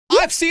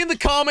I've seen the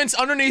comments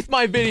underneath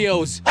my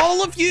videos.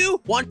 All of you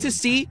want to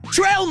see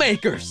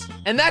Trailmakers.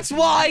 And that's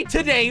why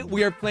today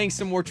we are playing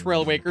some more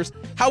Trailmakers.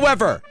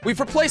 However, we've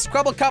replaced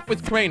Crubble Cup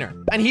with Crainer,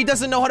 and he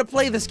doesn't know how to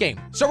play this game.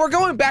 So we're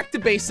going back to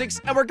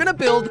basics, and we're gonna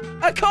build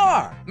a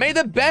car. May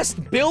the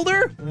best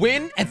builder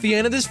win at the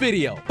end of this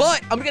video.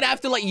 But I'm gonna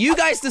have to let you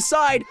guys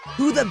decide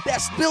who the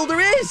best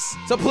builder is.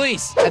 So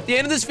please, at the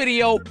end of this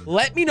video,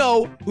 let me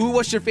know who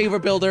was your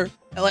favorite builder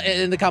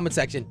in the comment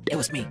section. It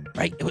was me,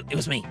 right? It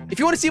was me. If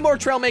you want to see more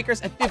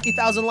Trailmakers at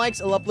 50,000 likes,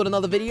 I'll upload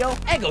another video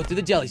and go to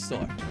the jelly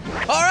store.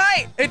 All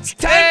right, it's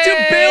time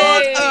to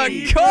build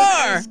a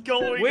car.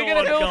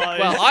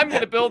 Well, I'm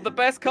gonna build the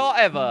best car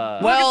ever.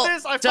 Well,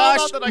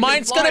 Josh,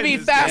 mine's gonna be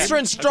faster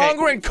and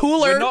stronger and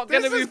cooler. We're not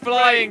gonna be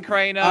flying,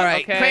 Crainer. All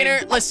right, okay?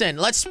 Crainer, listen,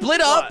 let's split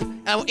up,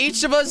 and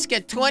each of us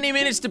get 20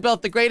 minutes to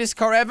build the greatest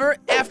car ever.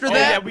 After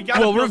that,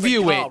 we'll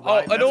review it.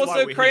 Right? And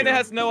also, Crainer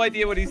has no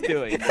idea what he's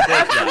doing.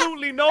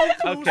 Absolutely no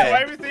clue, so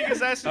everything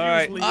is as usual.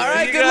 All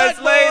right, good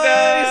luck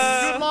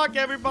later. Good luck,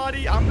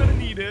 everybody. I'm gonna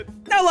need it.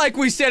 Now, like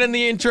we said in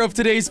the intro of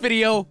today's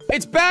video,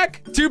 it's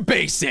back to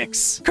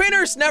basics.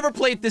 Crainer's never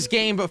played this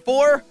game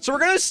before, so we're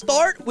gonna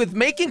start with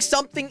making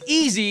something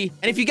easy.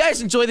 And if you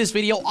guys enjoy this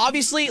video,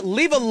 obviously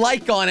leave a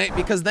like on it,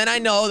 because then I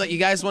know that you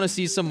guys want to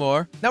see some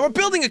more. Now, we're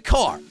building a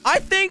car. I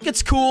think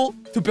it's cool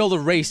to build a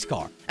race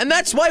car, and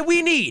that's why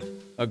we need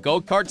a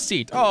go-kart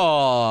seat.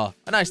 Oh,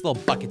 a nice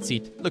little bucket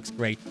seat. Looks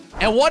great.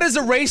 And what does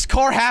a race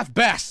car have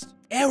best?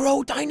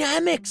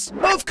 Aerodynamics.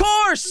 Of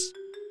course!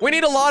 We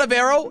need a lot of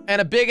aero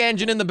and a big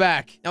engine in the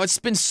back. Now, it's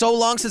been so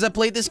long since I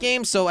played this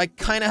game, so I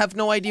kind of have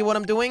no idea what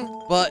I'm doing,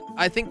 but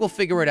I think we'll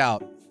figure it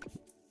out.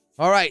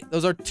 All right,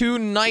 those are two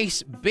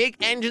nice big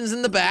engines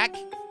in the back,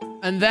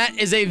 and that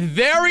is a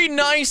very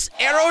nice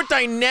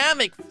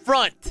aerodynamic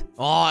front.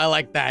 Oh, I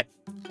like that.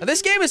 Now,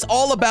 this game is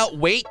all about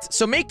weight,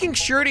 so making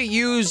sure to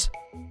use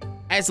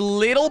as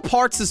little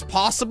parts as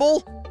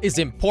possible is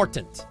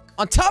important.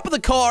 On top of the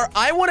car,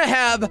 I want to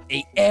have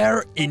an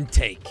air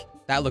intake.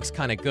 That looks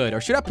kind of good. Or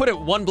should I put it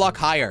one block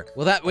higher?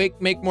 Will that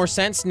make more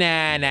sense?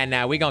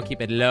 Nah. We gonna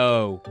keep it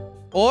low.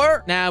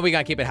 Or, nah, we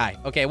gotta keep it high.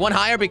 Okay, one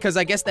higher because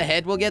I guess the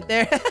head will get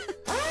there.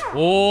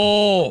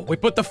 Oh, we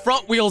put the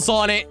front wheels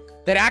on it.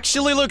 That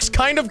actually looks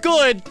kind of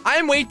good. I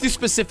am way too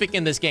specific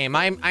in this game.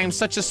 I'm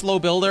such a slow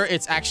builder.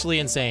 It's actually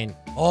insane.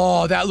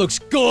 Oh, that looks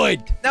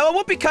good. Now, it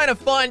would be kind of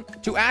fun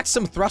to add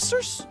some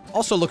thrusters.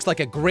 Also looks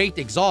like a great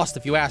exhaust,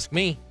 if you ask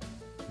me.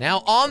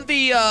 Now, on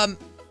the,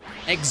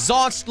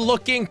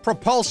 exhaust-looking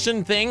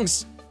propulsion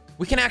things,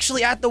 we can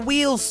actually add the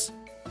wheels.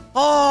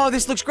 Oh,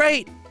 this looks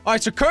great. All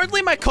right, so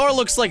currently my car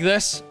looks like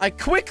this. I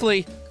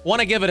quickly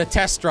want to give it a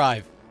test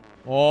drive.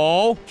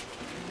 Oh,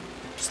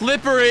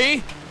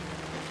 slippery.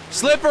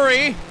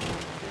 Slippery,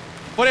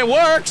 but it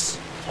works.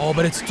 Oh,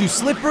 but it's too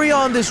slippery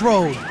on this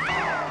road.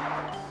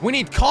 We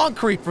need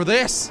concrete for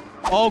this.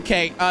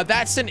 Okay,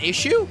 that's an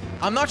issue.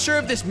 I'm not sure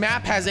if this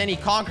map has any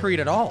concrete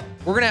at all.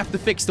 We're gonna have to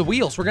fix the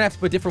wheels. We're gonna have to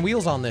put different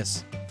wheels on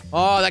this.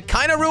 Oh, that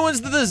kind of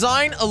ruins the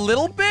design a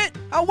little bit.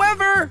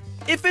 However,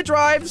 if it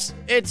drives,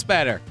 it's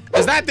better.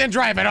 Because that didn't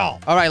drive at all.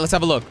 All right, let's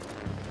have a look.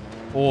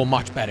 Oh,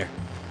 much better.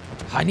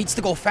 It needs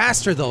to go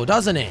faster, though,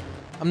 doesn't it?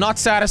 I'm not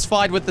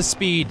satisfied with the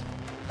speed.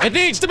 It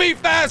needs to be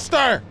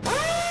faster.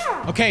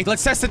 Okay,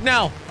 let's test it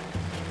now.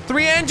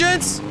 3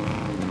 engines.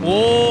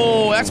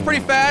 Oh, that's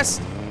pretty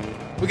fast.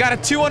 We got a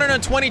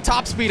 220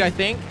 top speed, I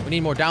think. We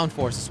need more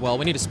downforce as well.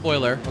 We need a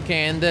spoiler.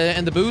 Okay, and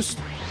the boost.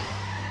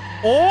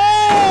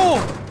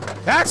 Oh!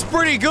 That's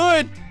pretty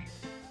good.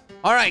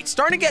 All right,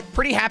 starting to get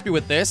pretty happy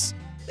with this.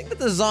 I think the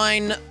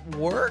design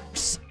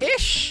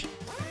works-ish.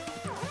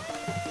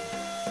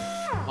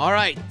 All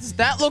right, does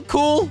that look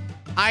cool?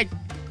 I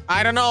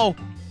don't know.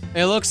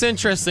 It looks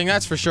interesting,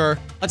 that's for sure.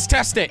 Let's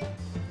test it.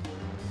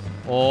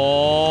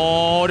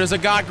 Oh, does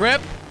it got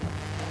grip?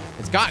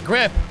 It's got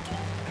grip.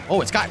 Oh,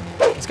 it's got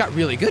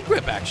really good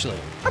grip, actually.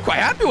 I'm quite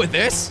happy with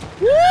this.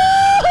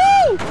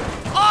 Woohoo!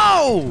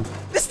 Oh,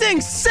 this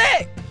thing's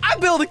sick. I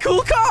built a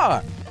cool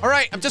car. All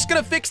right, I'm just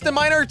gonna fix the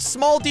minor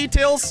small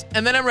details,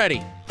 and then I'm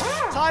ready.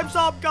 Time's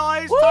up,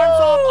 guys. Woo!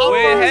 Time's up.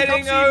 We're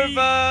heading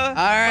over. All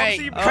right,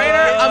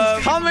 Crainer,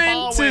 I'm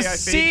coming to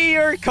see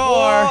your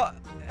car.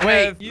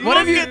 Wait, what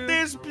have you? Look at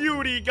this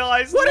beauty,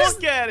 guys.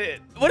 Look at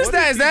it. What is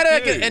that? Is that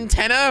like an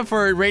antenna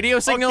for a radio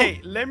signal? Okay,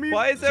 let me.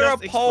 Why is there a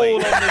pole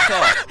on the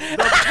top?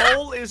 The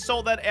pole is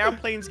so that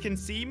airplanes can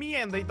see me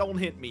and they don't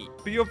hit me.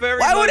 But you're very.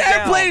 Why would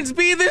airplanes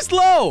be this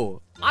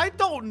low? I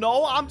don't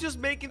know. I'm just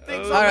making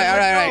things up. All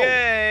right.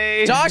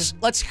 Okay. Josh,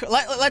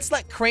 let's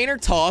let Crainer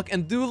talk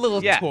and do a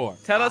little tour.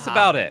 Tell us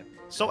about it.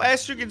 So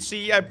as you can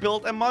see, I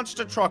built a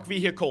monster truck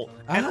vehicle.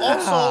 And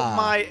also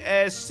my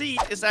seat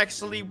is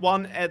actually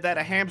one that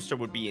a hamster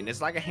would be in. It's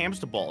like a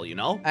hamster ball, you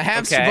know? A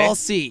hamster ball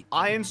seat.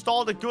 I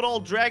installed a good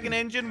old dragon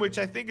engine, which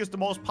I think is the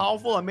most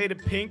powerful. I made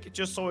it pink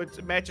just so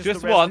it matches the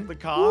rest of the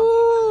car.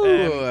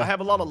 I have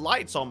a lot of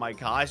lights on my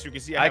car. As you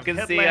can see, I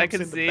can see.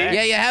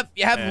 Yeah,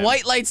 you have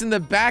white lights in the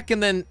back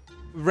and then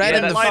red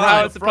in the front. That's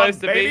how it's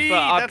supposed to be, but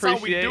I appreciate. That's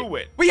how we do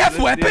it. We have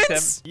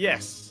weapons?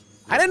 Yes.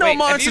 I didn't know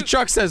monster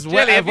trucks has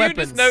Jelly, have weapons.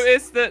 you just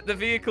noticed that the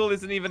vehicle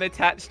isn't even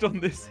attached on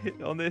this?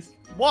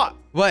 What?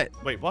 What?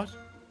 Wait, what?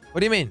 What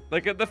do you mean?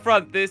 Like at the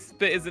front, this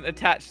bit isn't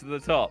attached to the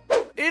top.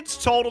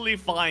 It's totally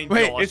fine,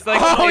 Wait, Josh. It's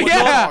like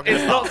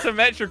it's not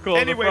symmetrical.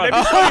 Anyway, on let the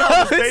me front. show you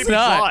how this It's baby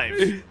not.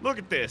 drives. Look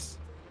at this.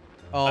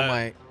 Oh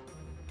my.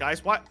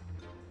 Guys, what?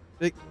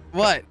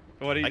 What?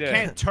 What are you I doing?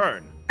 can't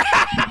turn.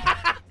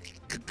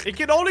 It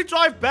can only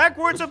drive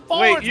backwards and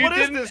forwards. Wait, you What is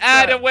didn't this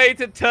add crap? a way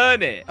to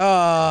turn it. You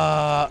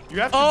have to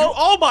do.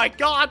 Oh my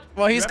God!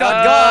 Well, he's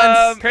got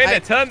guns.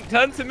 Krainer,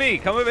 turn to me.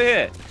 Come over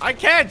here. I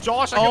can't,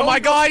 Josh. I can Oh only my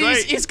go God,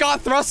 straight. he's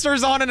got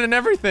thrusters on it and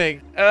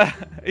everything.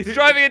 He's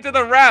driving into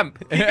the ramp.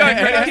 Keep going,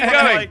 Krainer. Keep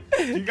going. Like,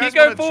 you guys Keep going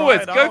wanna try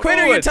forwards. it Go out? Quinn,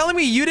 are you forwards. telling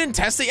me you didn't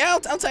test it? Yeah,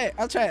 I'll try it.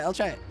 I'll try it. I'll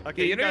try it.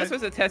 Okay, You're not guys-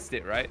 supposed to test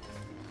it, right?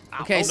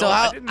 Okay, Oh, so no,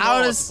 how I didn't know I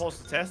was does?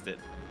 supposed to test it.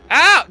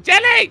 Ow!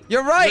 Jelly!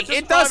 You're right.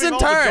 You're just It doesn't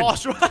driving over turn.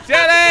 Josh, right?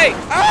 Jelly!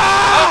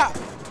 Ah!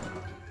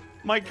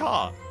 My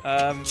car.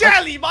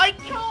 Jelly! My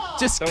car.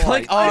 Just Don't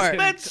click worry. R. I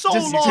spent so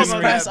just long just on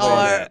press that,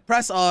 R. bro.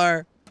 Press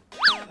R.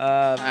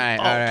 All right.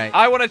 All right.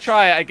 I want to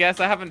try it, I guess.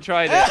 I haven't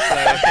tried it,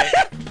 so okay.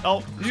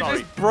 Oh, You sorry.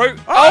 just broke.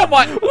 Oh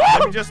my!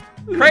 Let me just.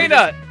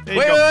 Krainer! There you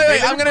Wait, go. wait, wait,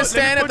 Let me I'm gonna put-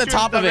 stand let at me the put you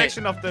in top of it.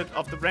 direction of the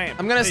ramp.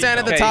 I'm gonna There stand you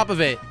at the go. top of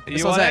it. You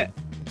That's want what I'm it?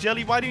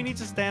 Jelly, why do you need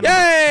to stand?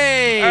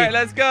 saying. All right,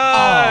 let's go!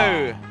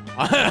 Oh.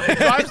 It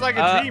drives like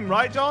a dream,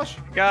 right, Josh?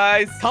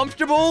 Guys,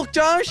 Comfortable,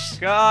 Josh? Yeah,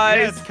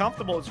 guys. it's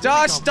comfortable. It's really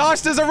Josh, comfortable. Josh,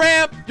 there's a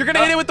ramp. You're gonna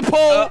hit it with the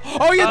pole.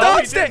 Oh, you oh,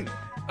 dodged you it. didn't.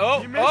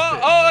 Oh, You missed it.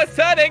 oh, it's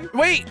turning.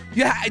 Wait,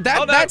 that Oh,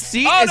 no. that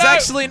seat Oh, is no.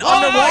 actually an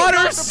Oh, no,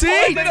 underwater it's seat.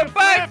 I did a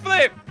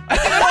backflip. I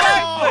did a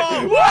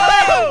backflip.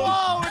 Whoa!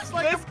 Whoa! It's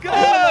like Let's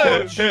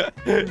a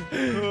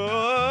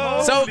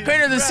go. So, Holy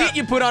Crainer, the crap. seat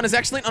you put on is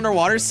actually an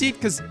underwater seat,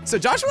 so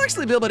Josh will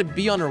actually be able to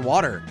be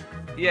underwater.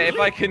 Yeah, if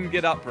I can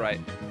get upright.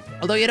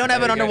 Although you don't have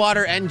There an you go.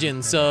 underwater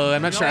engine, so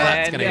I'm not sure how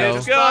that's gonna And go.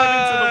 let's Just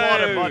dive into the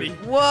water, go. buddy.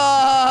 Whoa!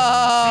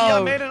 See,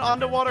 I made an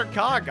underwater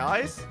car,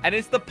 guys. And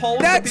it's the pole.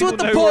 That's so what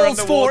the people know we're pole's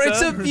for. underwater.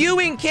 It's a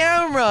viewing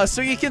camera,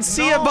 so you can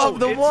see No, above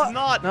the water. it's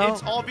not. No.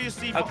 It's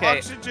obviously for Okay.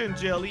 oxygen,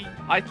 Jelly.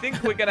 I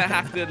think we're gonna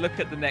have to look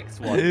at the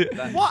next one.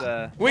 That's,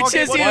 What? Which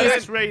Okay, is what do you? you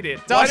guys rate it?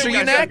 Josh, What do are you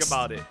guys think next?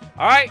 about it?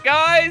 All right,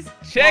 guys,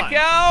 check What?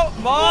 out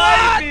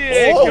my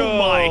vehicle.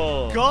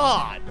 Oh my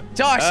God!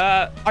 Josh,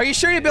 are you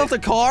sure you built a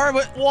car?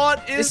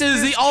 What is This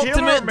is the ultimate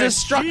killer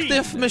destructive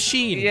machine?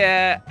 machine.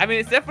 Yeah, I mean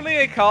it's definitely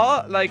a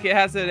car. Like it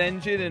has an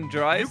engine and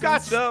drives. You got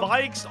and stuff.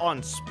 spikes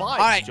on spikes. All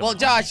right, well,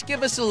 Josh,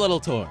 give us a little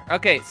tour.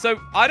 Okay,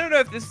 so I don't know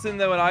if this is in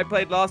there when I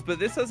played last, but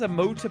this has a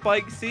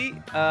motorbike seat.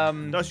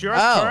 Does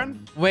yours turn?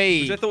 Which I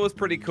Wait, thought was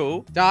pretty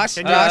cool. Josh,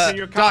 Can Josh,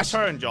 your car Josh,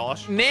 turn,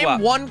 Josh? name What?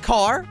 one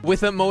car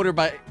with a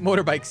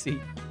motorbike seat.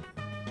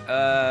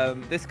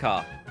 This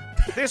car.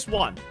 This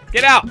one.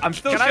 Get out! I'm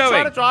still Can I showing.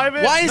 try to drive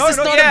it? Why is No, this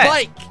not yet. a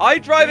bike? I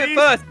drive it Please?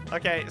 first.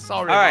 Okay,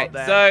 sorry All right,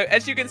 about that. so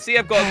as you can see,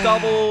 I've got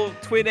double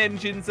twin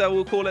engines,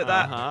 we'll call it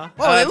that. Uh-huh.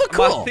 Oh, they look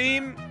cool. My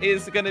theme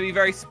is going to be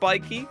very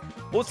spiky.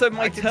 Also,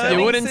 my I can tell. turning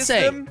You wouldn't say.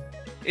 system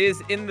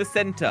is in the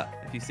center,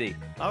 if you see.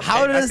 Okay,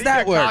 How does I think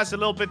that your work? car's a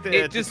little bit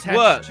It just detached.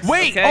 works.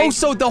 Wait, Okay. oh,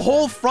 so the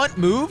whole front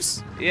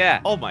moves? Yeah.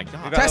 Oh my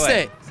God. By the Test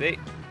way, it. See?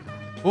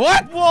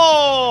 What?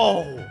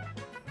 Whoa!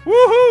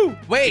 Woohoo!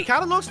 It Wait,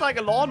 kind of looks like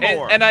a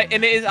lawnmower. And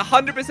it is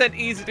 100%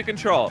 easy to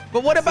control.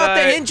 but what about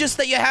the So- hinges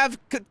that you have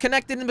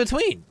connected in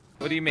between?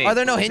 What do you mean? Are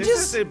there no This hinges?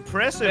 is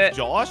impressive, They're-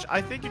 Josh. I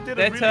think you did a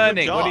They're really turning.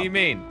 good job. What do you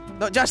mean?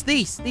 No, just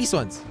these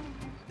ones.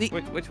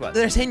 Which one?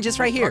 There's hinges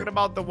right Talking here.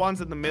 about the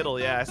ones in the middle.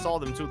 Yeah, I saw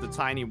them too. The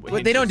tiny.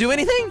 Wait, they don't do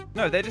anything?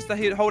 No, they're just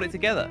to hold it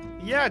together.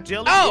 Yeah,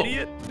 Jelly, Oh,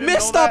 idiot. Didn't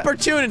missed know that?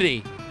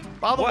 opportunity.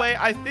 By the What? way,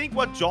 I think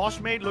what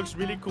Josh made looks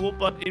really cool,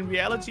 but in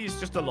reality, it's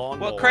just a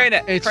lawnmower. Well, Crane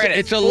it. It's- Crane it.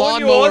 it's a Spawn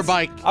lawnmower yours.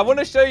 bike. I want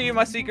to show you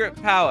my secret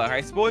power.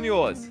 Alright, spawn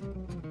yours.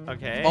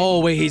 Okay. Oh,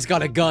 wait, he's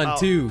got a gun Oh,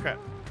 too. crap.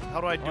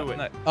 How do I do What? it?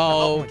 No.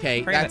 Oh,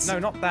 okay. Crane it. That's No,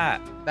 not that.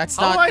 that's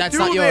How do not I that's do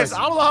not this? yours.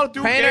 I don't know how to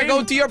do Painter, game.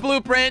 go to your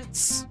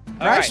blueprints.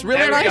 All Josh, right, really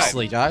there we go.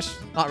 nicely, Josh.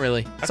 Not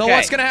really. So Okay.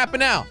 what's gonna happen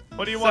now?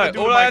 What do you want to do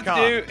all with I my have car?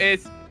 to do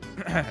is...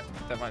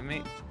 Don't mind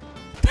me.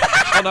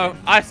 Oh no,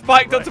 I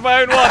spiked onto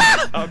my own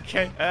one.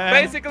 Okay.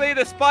 Basically,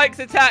 the spike's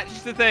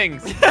attached to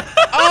things.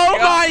 Oh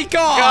my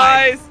God!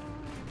 Guys!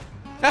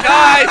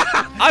 Guys!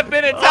 I've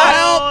been attached!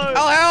 help!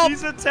 I'll help!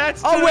 He's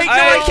attached. Oh, to wait, it. no,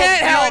 I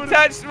can't help. I've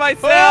attached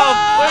myself!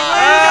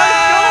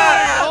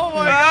 Ah! Oh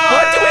my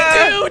What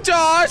God! do we do,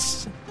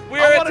 Josh?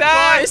 We're wanna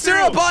attached! Is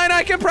there a button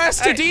I can press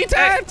to Hey,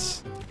 detach?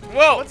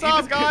 Whoa! What's you up,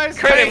 just guys?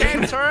 I Crane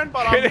can't it. turn,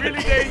 but I'm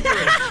really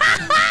dangerous.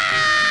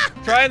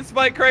 Try and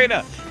spike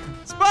Crainer.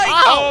 Spike!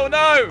 Oh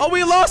no! Oh,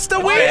 we lost the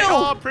My wheel!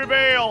 car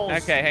prevails.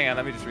 Okay, hang on.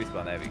 Let me just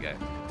respawn. There we go.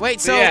 Wait,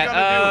 So so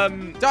yeah,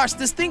 Josh,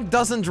 this thing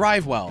doesn't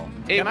drive well.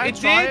 Can I it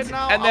try did, it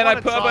now? and I then I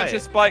wanna put a try bunch it.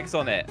 of spikes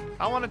on it.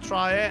 I want to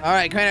try it. All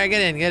right, Crainer,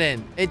 get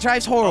in. It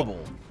drives horrible.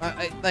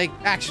 Like,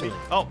 actually.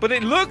 Oh, But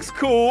it looks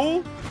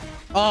cool.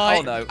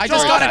 Oh no. I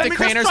just Josh, got let into me just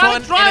Crainer's try to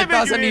one, drive and it, it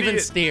doesn't you even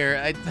idiot. steer.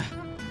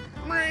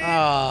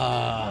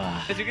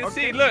 As you can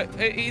see, look,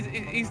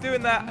 he's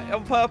doing that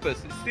on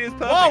purpose. It steers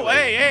perfectly. Whoa,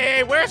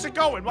 hey, where's it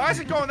going? Why is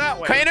it going that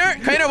way? Crainer,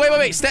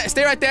 wait.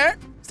 Stay right there.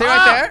 Stay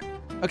right there.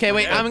 Okay,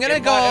 wait, I'm gonna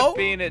It might go. have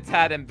been a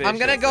tad ambitious, I'm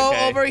gonna go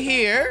okay? over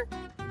here,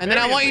 and then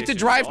I want you to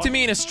drive to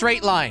me in a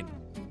straight line.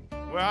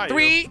 Where are you?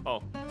 3,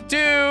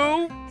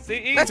 2. See,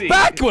 easy. That's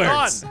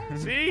backwards. Done.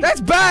 See? That's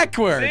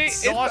backwards. See,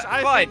 it's Gosh,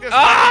 I fine. think this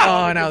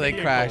Oh, now they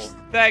crashed.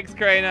 Thanks,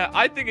 Crainer.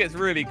 I think it's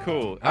really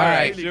cool. All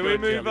right. Should we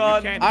move Jelly. on?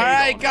 You can't All hate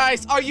right, on it.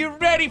 guys, are you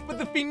ready for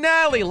the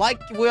finale? Like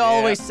we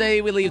always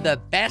say, we leave the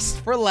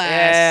best for last.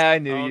 Yeah, I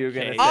knew you were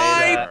going to say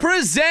I that.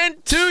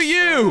 present to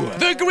you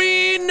the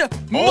Green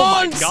my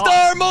Monster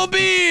God.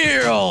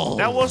 Mobile.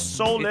 That was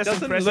so It less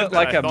doesn't impressive look than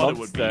like I a thought it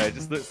would be. monster. It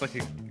just looks like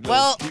a...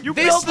 Well, You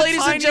this, built the ladies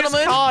and tiniest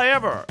gentlemen, car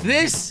ever.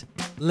 this,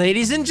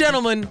 ladies and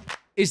gentlemen,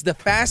 is the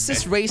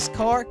fastest race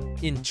car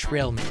in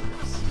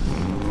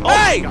Trailmakers.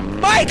 Hey,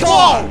 my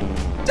car!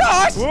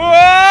 Josh! Whoa!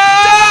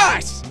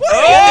 Josh! What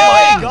are you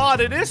Oh doing? my God,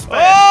 it is Oh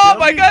fast.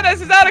 my Jelly.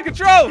 goodness, it's out of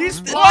control! He's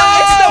It's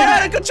flying. so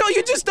out of control.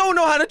 You just don't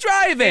know how to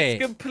drive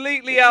it. It's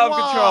completely out of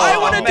Wow. control. I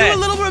want to I'm do a messed.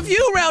 little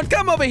review round.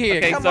 Come over here.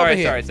 Okay, Come over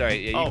here. sorry.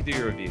 Yeah, you Oh. can do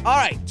your review. All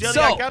right. Jelly,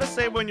 So, I gotta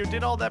say, when you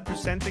did all that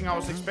presenting, I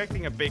was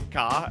expecting a big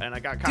car, and I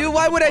got kind dude, of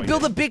why would I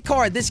build a disappointed. big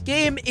car? This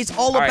game is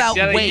all All right, about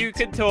Jelly, weight. you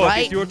can talk.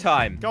 right? It's your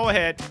time. Go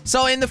ahead.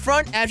 So in the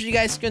front, as you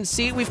guys can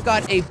see, we've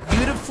got a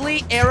beautifully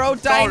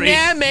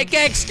aerodynamic.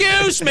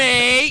 Excuse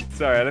me.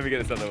 Sorry, let me get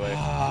this out of the way.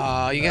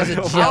 Oh, you guys are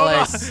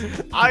jealous.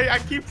 I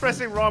keep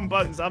pressing wrong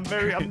buttons. I'm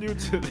new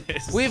to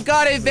this. We've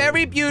got a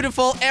very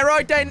beautiful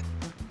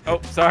Oh,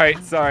 sorry.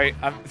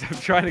 I'm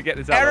trying to get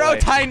this out of the way.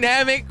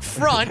 aerodynamic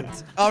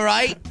front. All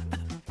right,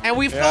 and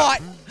we've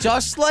got,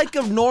 just like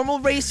a normal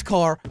race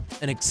car,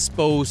 an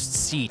exposed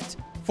seat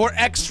for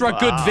extra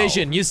good Wow.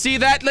 vision. You see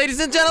that, ladies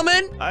and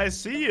gentlemen? I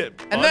see it.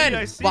 And buddy, I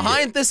then see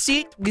behind it. the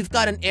seat, we've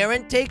got an air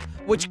intake,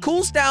 which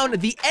cools down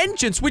the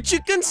engines, which you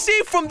can see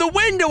from the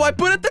window I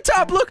put at the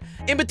top. Look,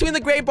 in between the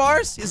gray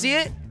bars, you see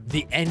it?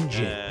 The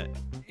engine.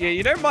 Yeah,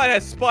 you know mine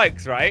has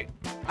spikes, right?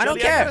 I don't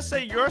Jelly, I care. gotta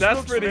say, yours That's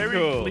looks pretty very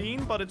cool.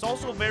 clean, but it's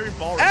also very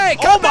boring. Hey,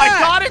 oh come my back!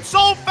 God, it's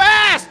so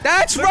fast!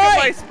 That's Look at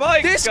my right.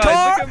 spikes, This guys.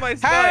 car Look at my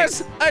has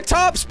spikes. a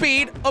top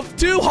speed of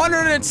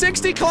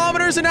 260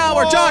 kilometers an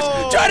hour. Whoa.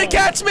 Josh, try to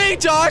catch me,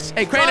 Josh.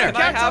 Hey, Crainer. Can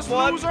I have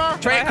one?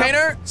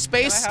 Crainer,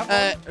 space, Can I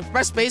have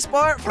press space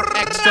bar for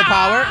extra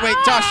power. Wait,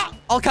 Josh,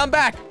 I'll come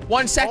back.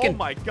 1 Oh second.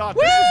 my God,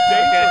 this is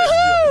dangerous,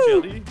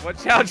 Woo! Jelly.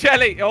 Watch out,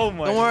 Jelly. Oh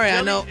my. Don't worry,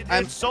 I Jelly, know.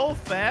 it's so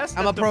fast.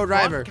 I'm that a pro the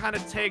driver. kind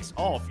of takes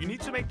off. You need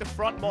to make the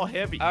front more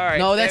heavy. All right,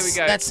 No, there we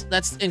go.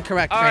 that's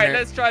incorrect, All right, Crainer.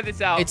 let's try this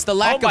out. It's the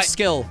lack oh my. of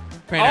skill,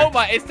 Crainer. Oh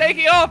my, it's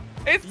taking off.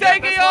 It's Yeah,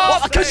 taking that's what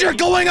off. I'm Because you're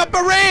going up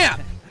a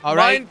ramp. All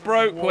right. Mine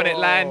broke when it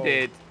Whoa.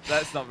 landed.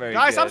 That's not very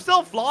Guys, good. I'm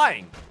still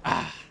flying.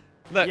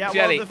 Look, Yeah,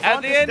 Jelly, well, the at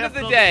front the is end of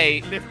the definitely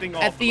day, lifting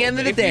off At a the little end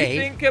of bit. the if day- you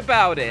think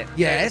about it,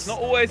 Yes. it's not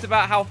always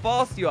about how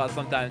fast you are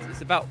sometimes. It's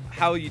about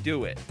how you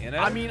do it, you know?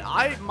 I mean,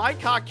 my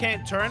car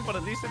can't turn, but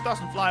at least it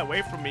doesn't fly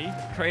away from me.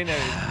 Crainer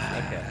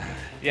is, okay.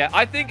 Yeah,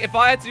 I think if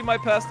I had to do my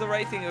personal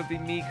rating, it would be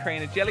me,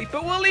 Crainer, Jelly,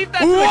 but we'll leave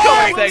that to the Whoa!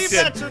 comment We'll leave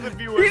section. that to the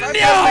viewers. No! I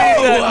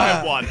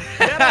that one.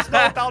 Let us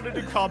know down in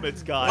the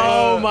comments, guys.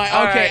 Oh my.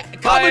 All Okay.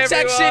 right. Comment Bye,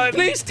 section. everyone.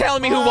 Please tell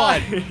me who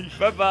won.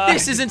 Bye-bye.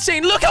 This is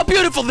insane. Look how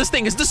beautiful this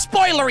thing is. The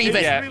spoiler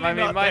even. Yeah, really I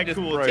mean, not mine that just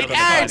cool, broke. Jelly. It on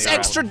the adds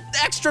tiny round.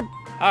 extra.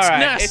 All right,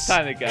 sness. it's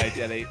time to go,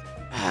 Jelly.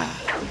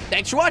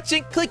 Thanks for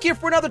watching. Click here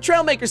for another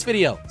Trailmakers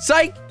video.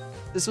 Psych!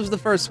 This was the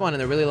first one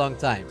in a really long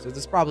time, so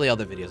there's probably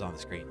other videos on the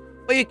screen.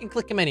 But you can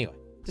click them anyway.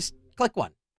 Just click one.